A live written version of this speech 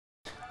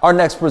Our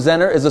next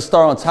presenter is a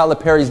star on Tyler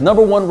Perry's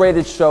 #1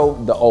 rated show,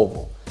 The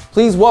Oval.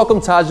 Please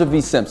welcome Taja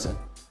V. Simpson.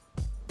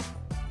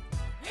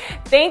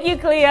 Thank you,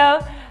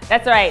 Cleo.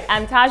 That's right,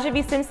 I'm Taja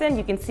V. Simpson.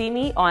 You can see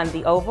me on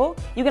The Oval.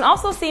 You can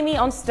also see me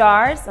on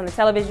Stars on the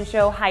television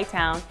show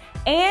Hightown.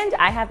 And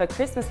I have a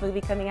Christmas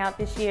movie coming out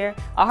this year,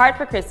 A Heart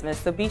for Christmas,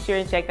 so be sure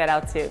and check that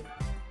out too.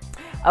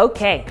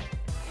 Okay,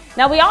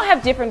 now we all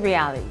have different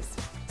realities.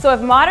 So if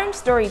modern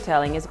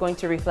storytelling is going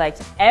to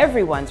reflect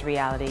everyone's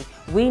reality,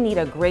 we need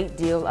a great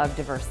deal of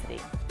diversity.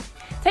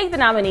 Take the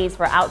nominees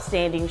for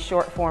Outstanding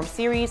Short-Form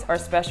Series or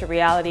Special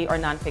Reality or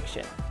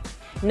Nonfiction.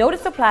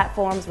 Notice the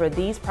platforms where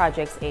these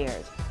projects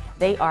aired.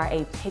 They are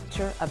a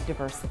picture of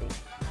diversity.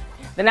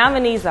 The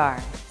nominees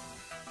are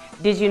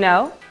Did You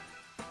Know?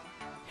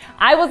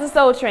 I Was a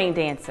Soul Train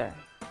Dancer,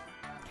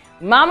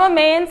 Mama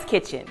Man's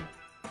Kitchen,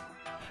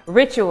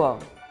 Ritual,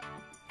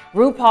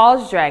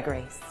 RuPaul's Drag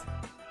Race.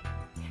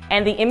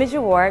 And the Image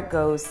Award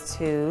goes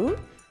to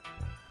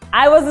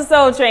I Was a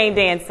Soul Train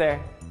Dancer.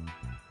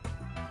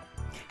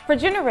 For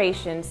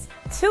generations,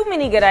 too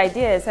many good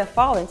ideas have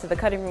fallen to the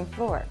cutting room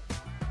floor.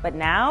 But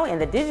now, in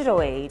the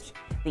digital age,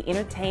 the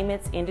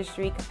entertainment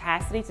industry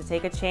capacity to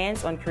take a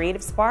chance on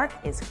creative spark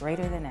is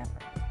greater than ever.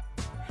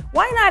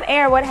 Why not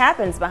air what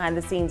happens behind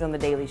the scenes on The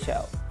Daily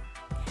Show?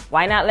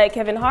 Why not let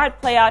Kevin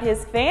Hart play out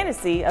his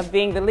fantasy of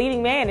being the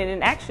leading man in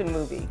an action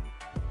movie?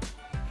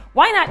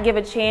 Why not give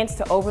a chance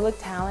to overlook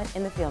talent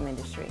in the film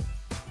industry?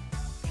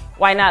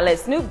 Why not let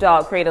Snoop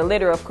Dogg create a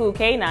litter of cool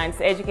canines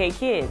to educate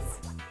kids?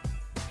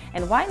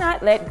 And why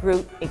not let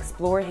Groot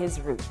explore his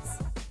roots?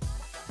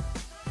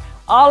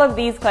 All of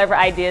these clever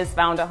ideas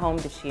found a home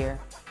this year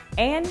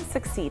and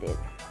succeeded.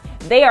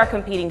 They are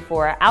competing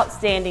for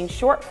Outstanding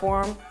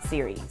Short-Form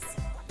Series.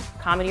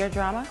 Comedy or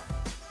drama?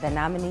 The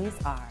nominees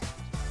are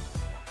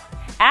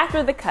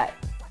After the Cut,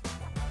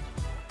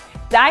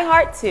 Die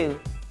Hard 2,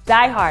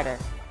 Die Harder,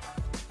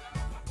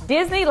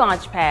 Disney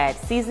Launchpad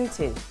Season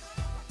 2,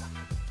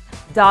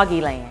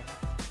 Doggyland,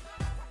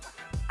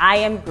 I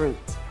Am Groot.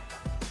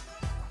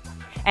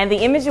 And the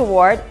Image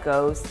Award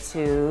goes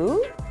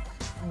to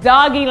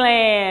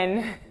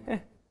Doggyland.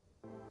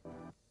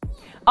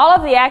 All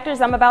of the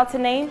actors I'm about to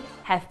name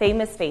have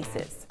famous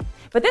faces,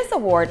 but this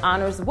award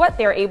honors what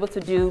they're able to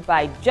do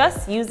by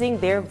just using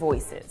their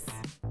voices.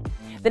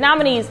 The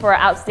nominees for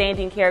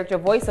Outstanding Character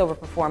Voiceover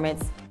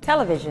Performance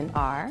Television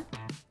are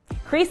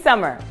Cree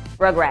Summer,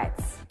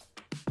 Rugrats,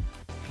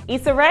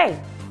 Issa Rae,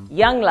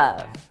 Young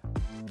Love,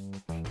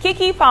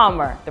 Keke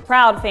Palmer, The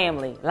Proud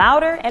Family,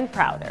 Louder and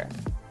Prouder,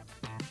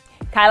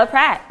 Kyla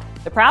Pratt,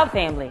 The Proud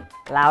Family,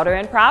 Louder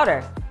and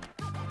Prouder,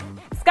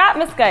 Scott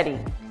Mescudi,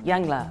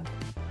 Young Love.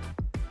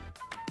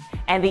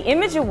 And the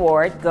Image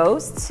Award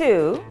goes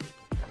to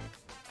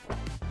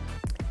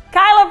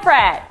Kyla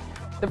Pratt,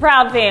 The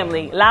Proud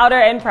Family, Louder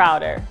and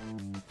Prouder.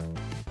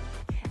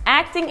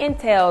 Acting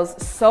entails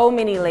so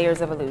many layers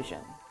of illusion.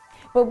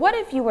 But what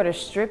if you were to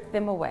strip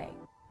them away?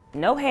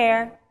 No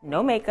hair,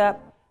 no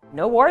makeup,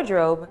 no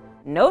wardrobe,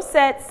 no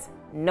sets,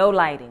 no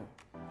lighting.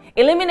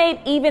 Eliminate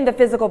even the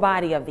physical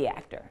body of the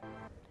actor.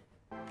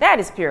 That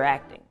is pure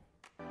acting.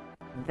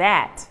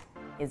 That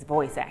is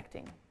voice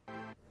acting.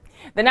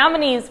 The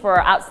nominees for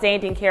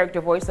Outstanding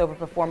Character Voiceover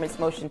Performance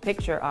Motion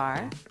Picture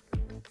are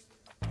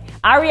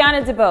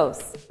Ariana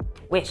DeBose,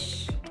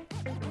 Wish,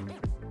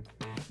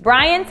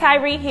 Brian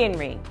Tyree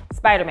Henry,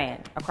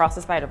 Spider-Man, Across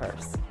the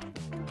Spider-Verse,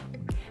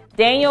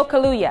 Daniel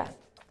Kaluuya,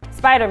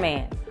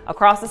 Spider-Man,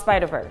 Across the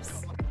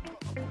Spider-Verse,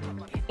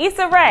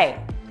 Issa Rae,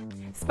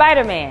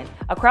 Spider-Man,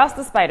 Across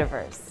the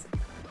Spider-Verse,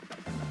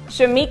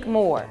 Shameik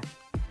Moore,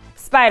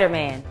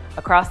 Spider-Man,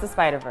 Across the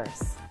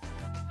Spider-Verse.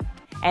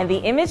 And the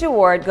Image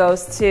Award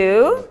goes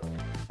to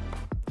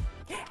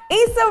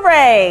Issa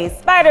Rae,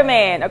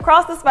 Spider-Man,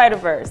 Across the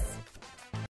Spider-Verse.